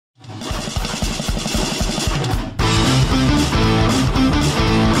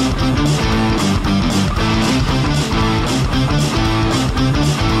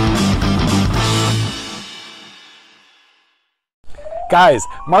Guys,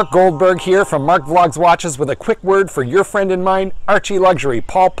 Mark Goldberg here from Mark Vlogs Watches with a quick word for your friend and mine, ArchieLuxury,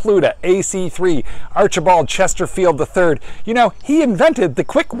 Paul Pluta, AC3, Archibald Chesterfield III. You know, he invented the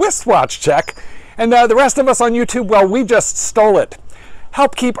quick wristwatch check, and the rest of us on YouTube, well, we just stole it.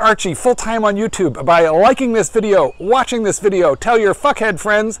 Help keep Archie full-time on YouTube by liking this video, watching this video, tell your fuckhead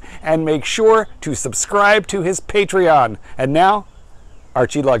friends, and make sure to subscribe to his Patreon. And now,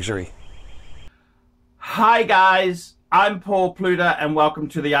 ArchieLuxury. Hi guys, I'm Paul Pluta and welcome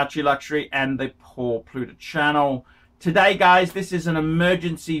to the ArchieLuxury and the Paul Pluta channel. Today guys, this is an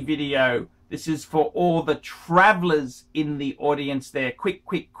emergency video. This is for all the travelers in the audience there. Quick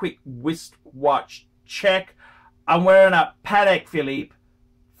wristwatch check. I'm wearing a Patek Philippe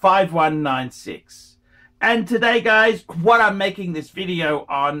 5196. And today guys, what I'm making this video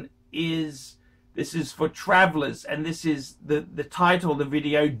on is, this is for travelers, and this is the title of the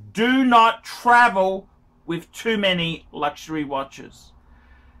video, Do Not Travel with Too Many Luxury Watches.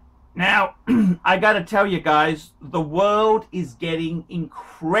 Now, I gotta tell you guys, the world is getting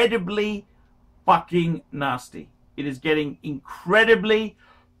incredibly fucking nasty. It is getting incredibly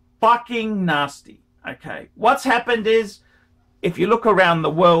fucking nasty. Okay, what's happened is, if you look around the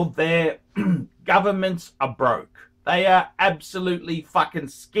world, their governments are broke. They are absolutely fucking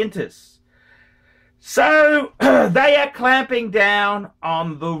skinters. So they are clamping down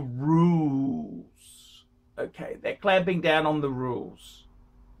on the rules. Okay, they're clamping down on the rules.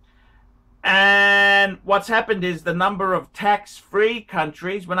 And what's happened is the number of tax-free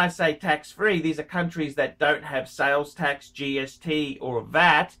countries, when I say tax-free, these are countries that don't have sales tax, GST, or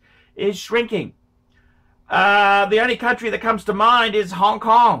VAT, is shrinking. The only country that comes to mind is Hong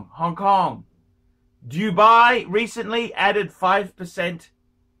Kong. Hong Kong. Dubai recently added 5%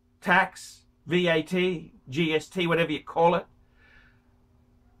 tax, VAT, GST, whatever you call it.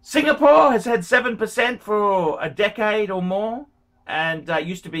 Singapore has had 7% for a decade or more, and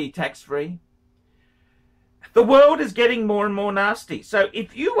used to be tax-free. The world is getting more and more nasty. So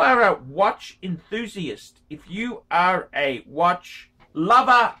if you are a watch enthusiast, if you are a watch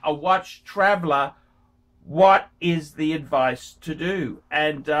lover, a watch traveler, what is the advice to do?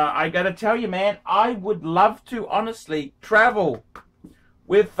 And I got to tell you, man, I would love to honestly travel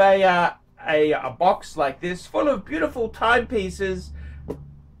with a box like this full of beautiful timepieces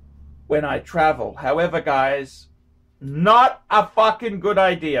when I travel. However, guys, not a fucking good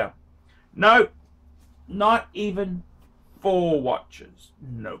idea. No, not even for watches.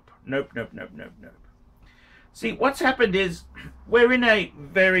 Nope. See, what's happened is we're in a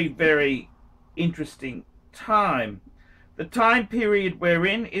very interesting time. The time period we're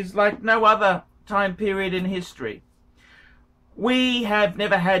in is like no other time period in history. We have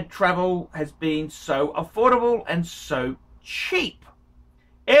never had travel has been so affordable and so cheap.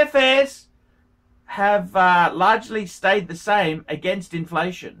 Airfares have largely stayed the same against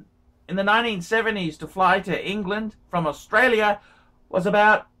inflation. In the 1970s, to fly to England from Australia was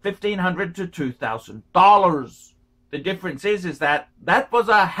about $1,500 to $2,000. The difference is that was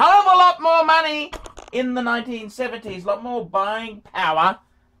a hell of a lot more money in the 1970s, a lot more buying power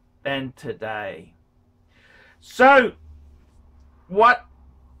than today. So, what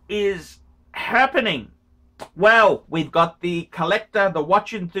is happening? Well, we've got the collector, the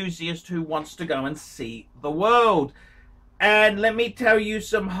watch enthusiast who wants to go and see the world. And let me tell you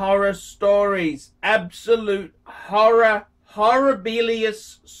some horror stories. Absolute horror,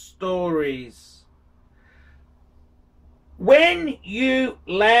 horribilious stories. When you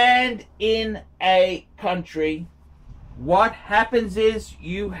land in a country, what happens is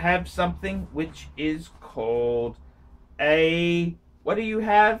you have something which is called a, what do you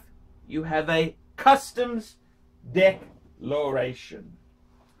have? You have a customs declaration.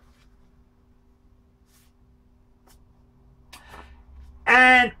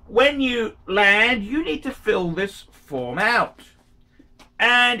 And when you land, you need to fill this form out.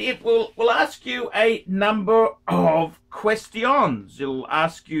 And it will ask you a number of questions. It'll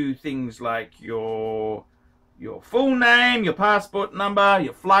ask you things like your full name, your passport number,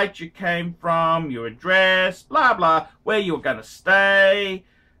 your flight you came from, your address, blah, blah, where you're going to stay.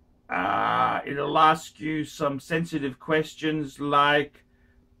 It'll ask you some sensitive questions like,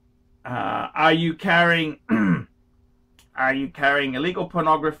 are you carrying illegal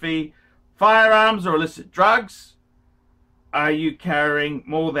pornography, firearms, or illicit drugs? Are you carrying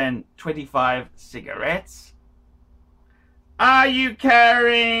more than 25 cigarettes? Are you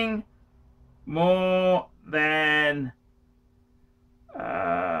carrying more than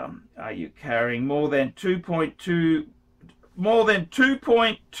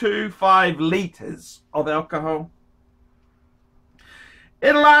 2.25 liters of alcohol?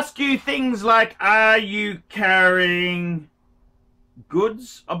 It'll ask you things like, are you carrying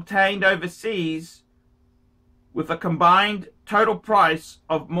goods obtained overseas with a combined total price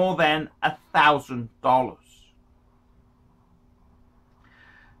of more than $1,000.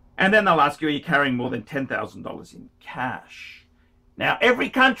 And then they'll ask you, are you carrying more than $10,000 in cash? Now, every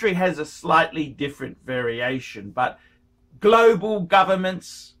country has a slightly different variation, but global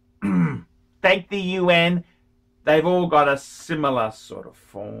governments, thank the UN, they've all got a similar sort of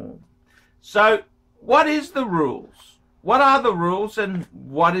form. So what is the rules? What are the rules and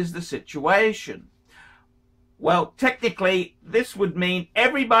what is the situation? Well, technically, this would mean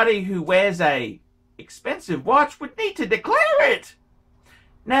everybody who wears a expensive watch would need to declare it.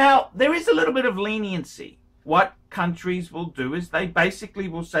 Now, there is a little bit of leniency. What countries will do is they basically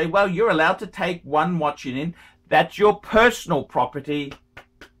will say, well, you're allowed to take one watch in, that's your personal property,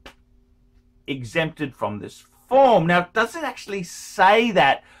 exempted from this form. Now, it doesn't actually say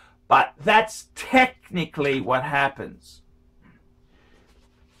that, but that's technically what happens.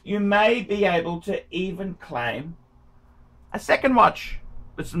 You may be able to even claim a second watch.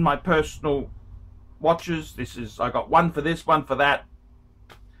 This is my personal watches. I got one for this, one for that.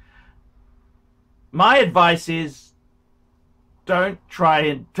 My advice is don't try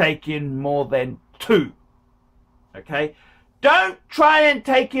and take in more than two. Okay? Don't try and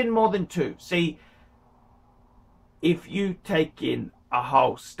take in more than two. See, if you take in a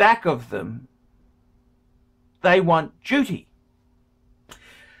whole stack of them, they want duty.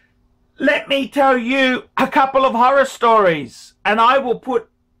 Let me tell you a couple of horror stories, and I will put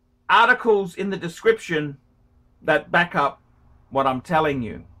articles in the description that back up what I'm telling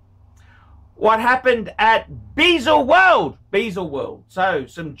you. What happened at Bezel World? Bezel World. So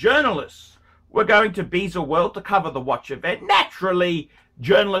some journalists were going to Bezel World to cover the watch event. Naturally,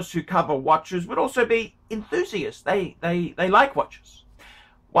 journalists who cover watches would also be enthusiasts. They like watches.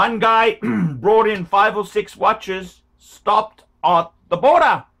 One guy brought in 5 or 6 watches, stopped at the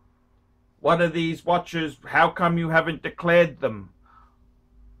border. What are these watches? How come you haven't declared them?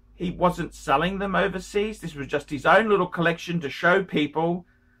 He wasn't selling them overseas. This was just his own little collection to show people.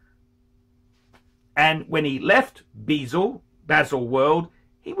 And when he left Bezel World,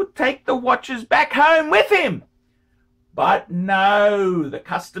 he would take the watches back home with him. But no, the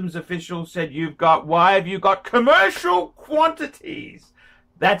customs official said, why have you got commercial quantities?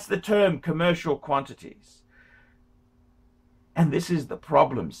 That's the term, commercial quantities. And this is the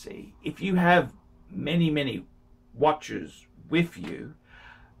problem, see. If you have many, many watches with you,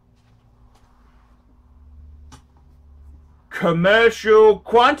 commercial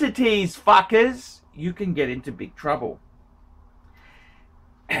quantities, fuckers, you can get into big trouble.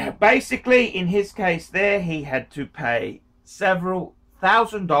 Basically, in his case there, he had to pay several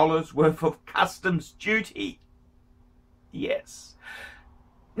 $1,000s worth of customs duty. Yes.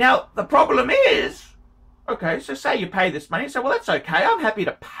 Now, the problem is, okay, so say you pay this money. So, well, that's okay. I'm happy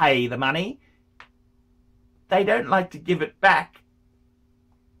to pay the money. They don't like to give it back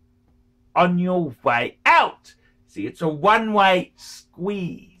on your way out. See, it's a one-way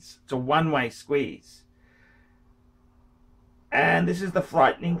squeeze. It's a one-way squeeze. And this is the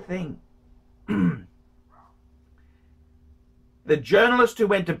frightening thing. The journalist who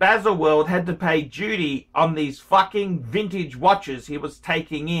went to Baselworld had to pay duty on these fucking vintage watches he was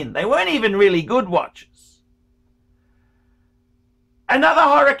taking in. They weren't even really good watches. Another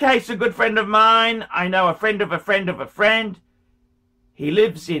horror case, a good friend of mine. I know a friend of a friend of a friend. He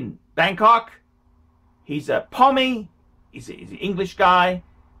lives in Bangkok. He's a Pommy. He's an English guy.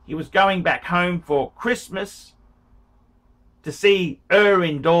 He was going back home for Christmas to see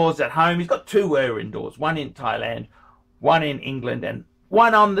indoors at home. He's got 2 indoors, one in Thailand, one in England, and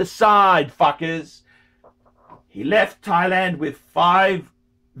one on the side, fuckers. He left Thailand with 5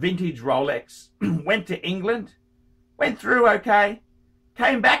 vintage Rolex, went to England, went through okay,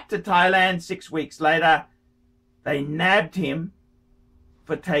 came back to Thailand 6 weeks later. They nabbed him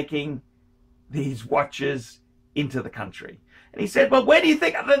for taking these watches into the country. And he said, well, where do you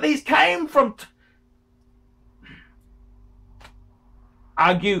think that these came from?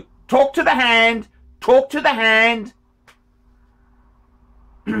 Argue, talk to the hand, talk to the hand.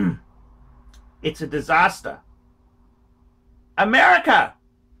 It's a disaster. America,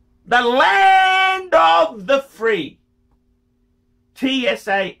 the land of the free.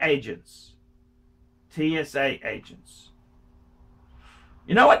 TSA agents. TSA agents.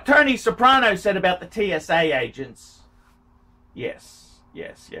 You know what Tony Soprano said about the TSA agents? Yes.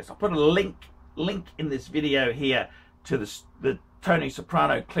 I'll put a link in this video here to the Tony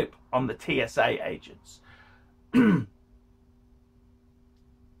Soprano clip on the TSA agents.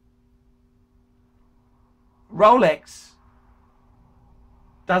 Rolex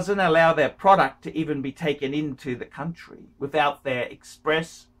doesn't allow their product to even be taken into the country without their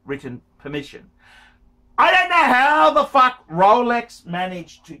express written permission. I don't know how the fuck Rolex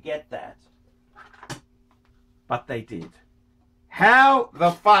managed to get that, but they did. How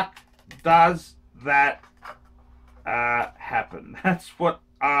the fuck does that happen? That's what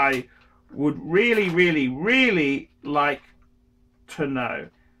I would really, really, really like to know.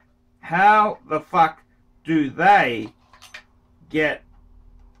 How the fuck do they get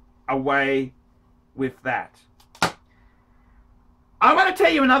away with that? I want to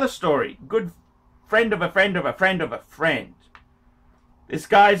tell you another story. Good friend of a friend of a friend of a friend. This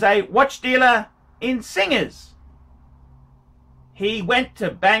guy's a watch dealer in Singers. He went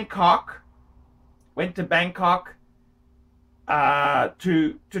to Bangkok.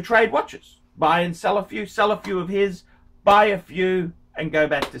 To trade watches, buy and sell a few of his, buy a few, and go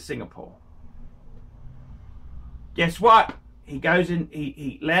back to Singapore. Guess what? He goes in.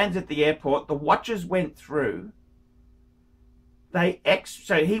 He lands at the airport. The watches went through.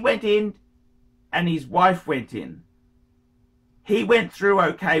 So he went in, and his wife went in. He went through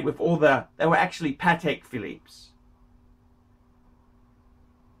okay with all the. They were actually Patek Philippe's.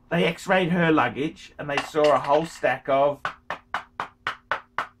 They x-rayed her luggage, and they saw a whole stack of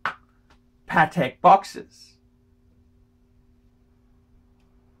Patek boxes.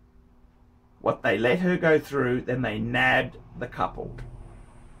 What they let her go through, then they nabbed the couple.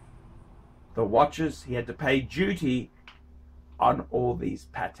 The watches, he had to pay duty on all these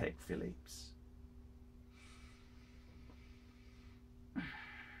Patek Philippe's.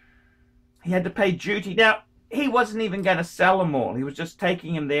 He had to pay duty. Now, he wasn't even going to sell them all. He was just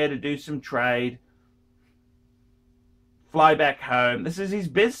taking them there to do some trade, fly back home. This is his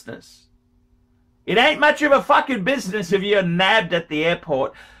business. It ain't much of a fucking business if you're nabbed at the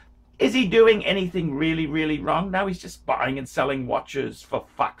airport. Is he doing anything really, really wrong? No, he's just buying and selling watches for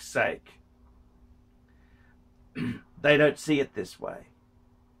fuck's sake. They don't see it this way.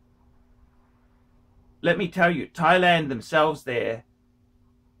 Let me tell you, Thailand themselves there,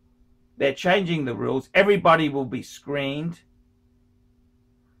 they're changing the rules. Everybody will be screened.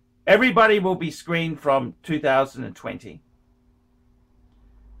 Everybody will be screened from 2020.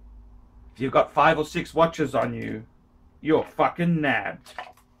 If you've got 5 or 6 watches on you, you're fucking nabbed.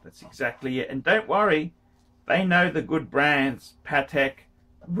 That's exactly it. And don't worry, they know the good brands, Patek,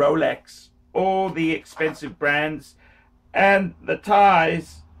 Rolex, all the expensive brands, and the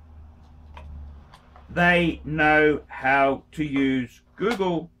Thais, they know how to use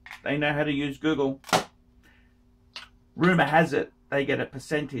Google. They know how to use Google. Rumor has it they get a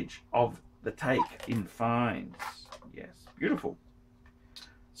percentage of the take in fines. Yes, beautiful.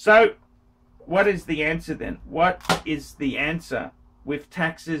 So, what is the answer then? What is the answer with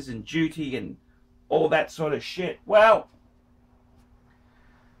taxes and duty and all that sort of shit? Well,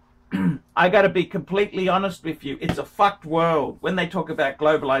 I got to be completely honest with you. It's a fucked world. When they talk about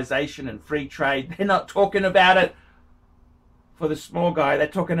globalization and free trade, they're not talking about it for the small guy. They're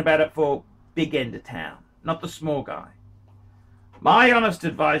talking about it for big end of town, not the small guy. My honest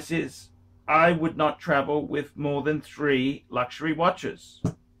advice is I would not travel with more than 3 luxury watches.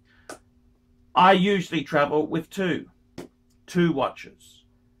 I usually travel with 2 watches.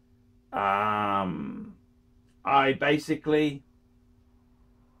 I basically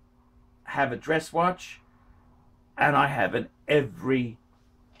have a dress watch and I have an every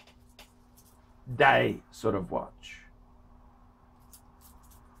day sort of watch.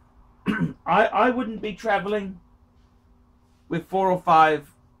 I wouldn't be traveling with 4 or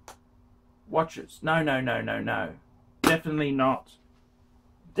 5 watches. No. Definitely not.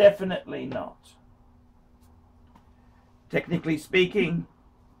 Definitely not. Technically speaking,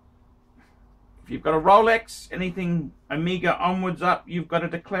 if you've got a Rolex, anything Omega onwards up, you've got to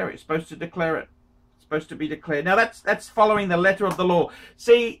declare it. You're supposed to declare it. It's supposed to be declared. Now that's following the letter of the law.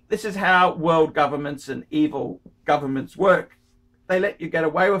 See, this is how world governments and evil governments work. They let you get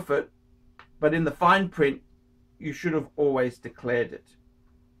away with it, but in the fine print, you should have always declared it.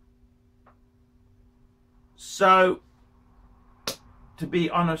 So, to be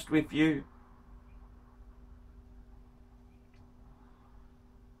honest with you,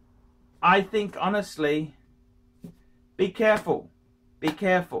 I think honestly, be careful. Be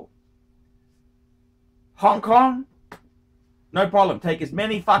careful. Hong Kong, no problem. Take as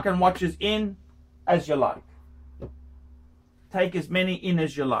many fucking watches in as you like. Take as many in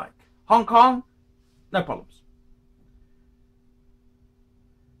as you like. Hong Kong, no problems.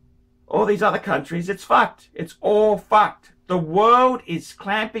 All these other countries, it's fucked. It's all fucked. The world is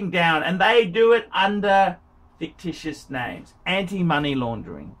clamping down, and they do it under fictitious names. Anti-money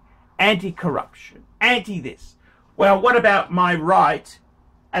laundering, anti-corruption, anti-this. Well, what about my right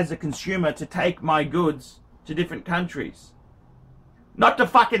as a consumer to take my goods to different countries. Not to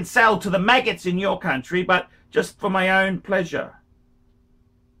fucking sell to the maggots in your country, but just for my own pleasure.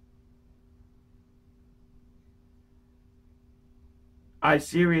 I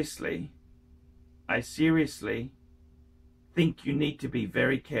seriously think you need to be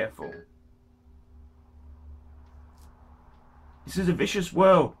very careful. This is a vicious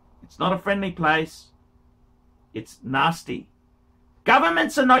world. It's not a friendly place. It's nasty.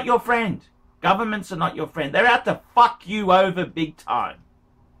 Governments are not your friend. Governments are not your friend. They're out to fuck you over big time.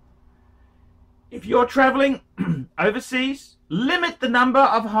 If you're traveling overseas, limit the number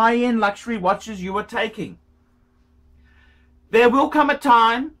of high-end luxury watches you are taking. There will come a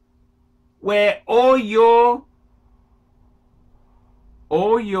time where all your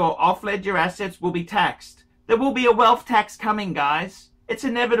off-ledger assets will be taxed. There will be a wealth tax coming, guys. It's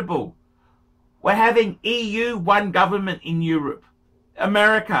inevitable. We're having EU one government in Europe.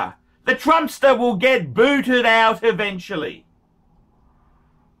 America. The Trumpster will get booted out eventually.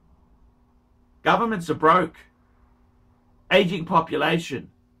 Governments are broke. Aging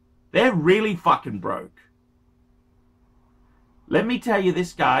population. They're really fucking broke. Let me tell you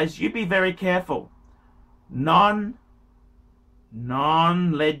this, guys. You be very careful. Non-ledger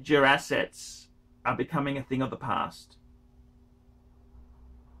assets are becoming a thing of the past.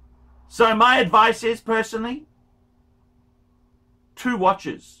 So my advice is, personally, 2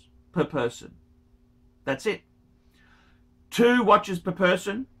 watches per person. That's it. 2 watches per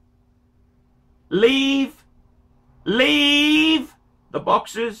person. Leave the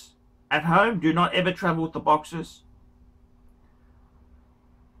boxes at home. Do not ever travel with the boxes.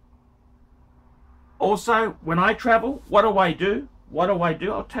 Also, when I travel, what do I do? What do I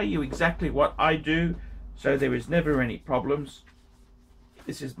do? I'll tell you exactly what I do, so there is never any problems.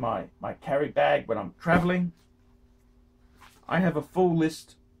 This is my carry bag when I'm traveling. I have a full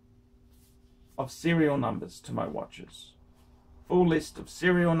list of serial numbers to my watches. Full list of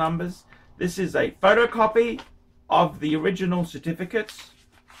serial numbers. This is a photocopy of the original certificates.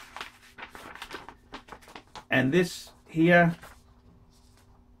 And this here,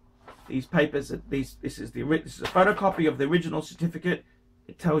 these papers, this is a photocopy of the original certificate.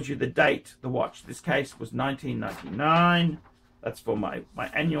 It tells you the date the watch. This case was 1999. That's for my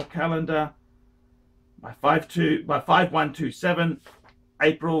annual calendar. My 5127,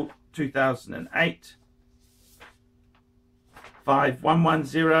 April 2008.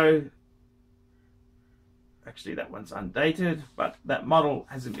 5110. Actually, that one's undated, but that model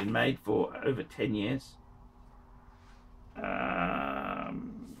hasn't been made for over 10 years.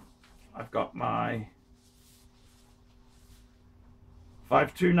 I've got my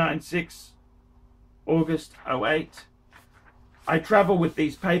 5296, August 08. I travel with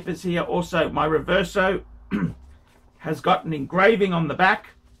these papers here. Also, my reverso has got an engraving on the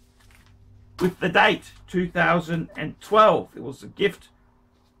back with the date 2012. It was a gift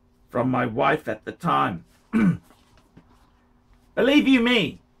from my wife at the time. Believe you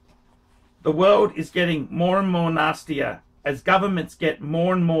me, the world is getting more and more nastier as governments get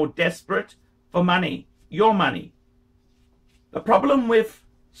more and more desperate for money, your money. The problem with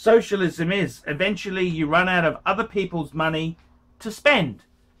socialism is eventually you run out of other people's money to spend.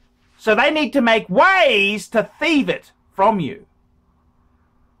 So they need to make ways to thieve it from you.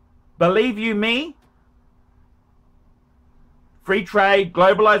 Believe you me, free trade,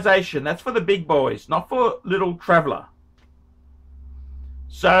 globalization, that's for the big boys, not for little traveler.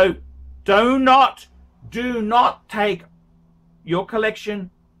 So do not take your collection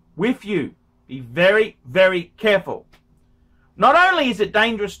with you. Be very, very careful. Not only is it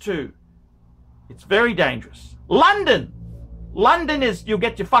dangerous too, it's very dangerous. London is, you'll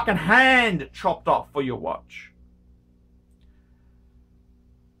get your fucking hand chopped off for your watch.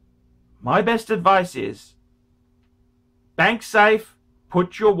 My best advice is, bank safe,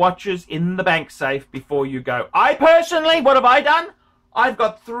 put your watches in the bank safe before you go. I personally, what have I done? I've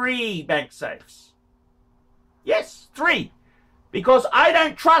got 3 bank safes. Yes, 3. Because I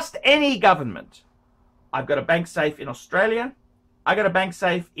don't trust any government. I've got a bank safe in Australia. I got a bank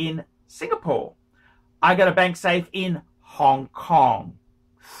safe in Singapore. I got a bank safe in Hong Kong.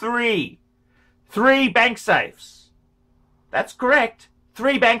 3 bank safes. That's correct.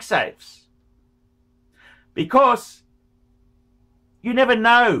 3 bank safes. Because you never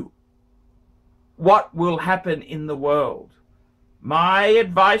know what will happen in the world. My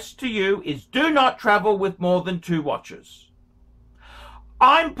advice to you is do not travel with more than 2 watches.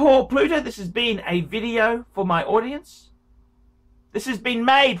 I'm Paul Pluto. This has been a video for my audience. This has been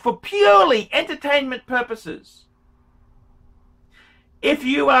made for purely entertainment purposes. If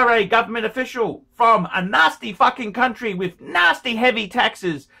you are a government official from a nasty fucking country with nasty heavy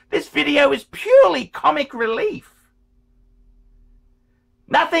taxes. This video is purely comic relief.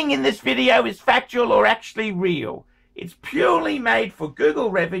 Nothing in this video is factual or actually real. It's purely made for Google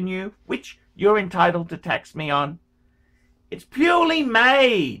revenue, which you're entitled to tax me on. It's purely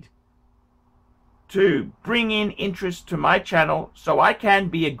made to bring in interest to my channel so I can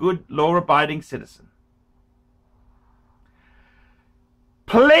be a good law-abiding citizen.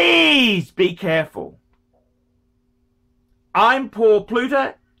 Please be careful. I'm Paul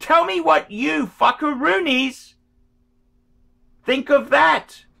Pluta. Tell me what you fuckaroonies think of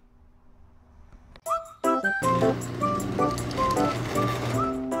that.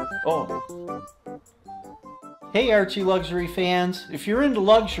 Oh. Hey Archie Luxury fans, if you're into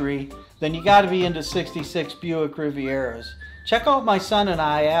luxury, then you gotta be into 66 Buick Rivieras. Check out my son and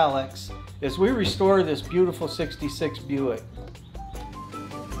I, Alex, as we restore this beautiful 66 Buick.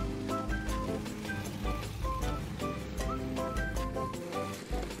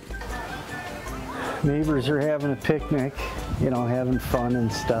 Neighbors are having a picnic, you know, having fun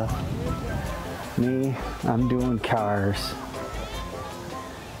and stuff. Me, I'm doing cars.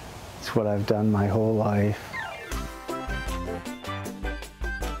 It's what I've done my whole life.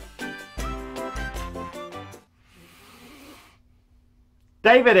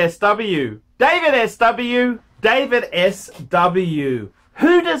 David S.W. David S.W. David S.W.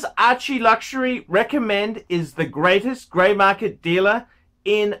 Who does ArchieLuxury recommend is the greatest grey market dealer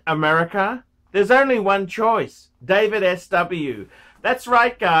in America? There's only one choice, David S.W. That's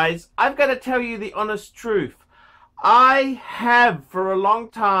right, guys. I've got to tell you the honest truth. I have, for a long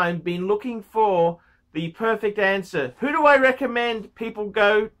time, been looking for the perfect answer. Who do I recommend people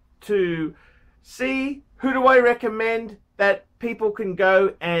go to see? Who do I recommend that people can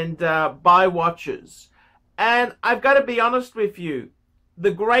go and buy watches? And I've got to be honest with you.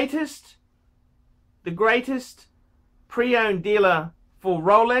 The greatest pre-owned dealer for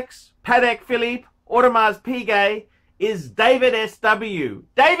Rolex, Patek Philippe, Audemars Piguet is David S.W.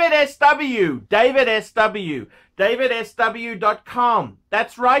 David S.W. David S.W. DavidSW.com.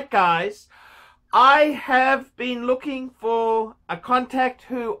 That's right, guys. I have been looking for a contact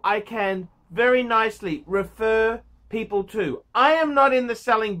who I can very nicely refer people to. I am not in the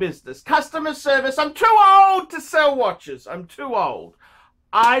selling business. Customer service, I'm too old to sell watches. I'm too old.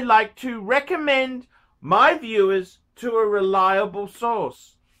 I like to recommend my viewers to a reliable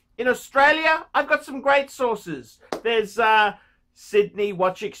source. In Australia, I've got some great sources. There's Sydney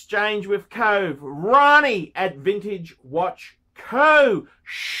Watch Exchange with Cove, Ronnie at Vintage Watch Co,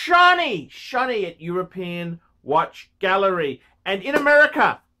 Shani at European Watch Gallery. And in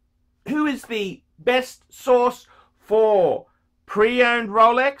America, who is the best source for pre-owned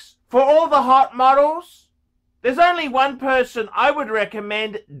Rolex? For all the hot models? There's only one person I would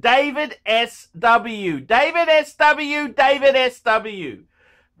recommend, David S.W. David S.W. David S.W.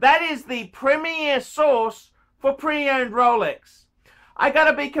 That is the premier source for pre-owned Rolex. I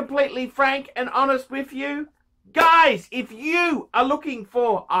gotta be completely frank and honest with you. Guys, if you are looking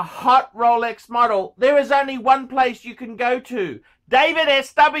for a hot Rolex model, there is only one place you can go to. David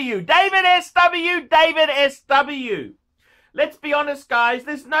S.W. David S.W. David S.W. Let's be honest, guys.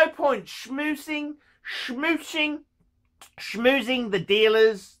 There's no point schmoozing the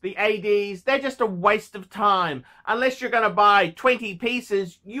dealers, the ADs. They're just a waste of time. Unless you're going to buy 20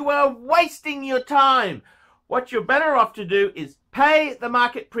 pieces, you are wasting your time. What you're better off to do is pay the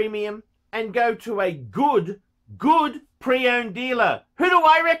market premium and go to a good pre-owned dealer. Who do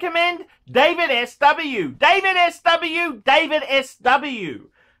I recommend? David S.W. David S.W. David S.W.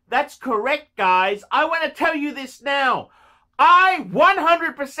 That's correct, guys. I want to tell you this now. I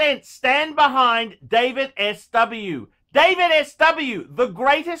 100% stand behind David S.W. David S.W., the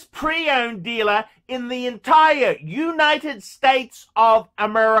greatest pre-owned dealer in the entire United States of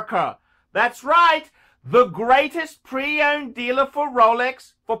America. That's right, the greatest pre-owned dealer for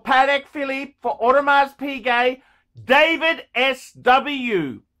Rolex, for Patek Philippe, for Audemars Piguet, David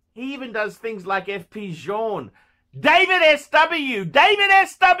S.W. He even does things like FP Journe. David S.W. David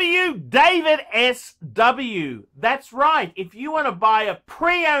S.W. David S.W. That's right. If you want to buy a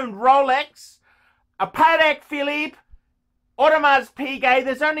pre-owned Rolex, a Patek Philippe, Audemars Piguet,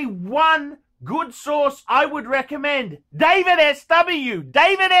 there's only one good source I would recommend. David S.W.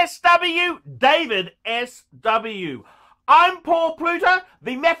 David S.W. David S.W. I'm Paul Pluta,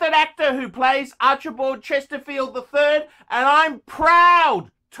 the method actor who plays Archibald Chesterfield III, and I'm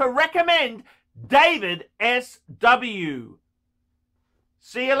proud to recommend David S.W.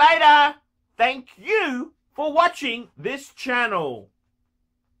 See you later. Thank you for watching this channel.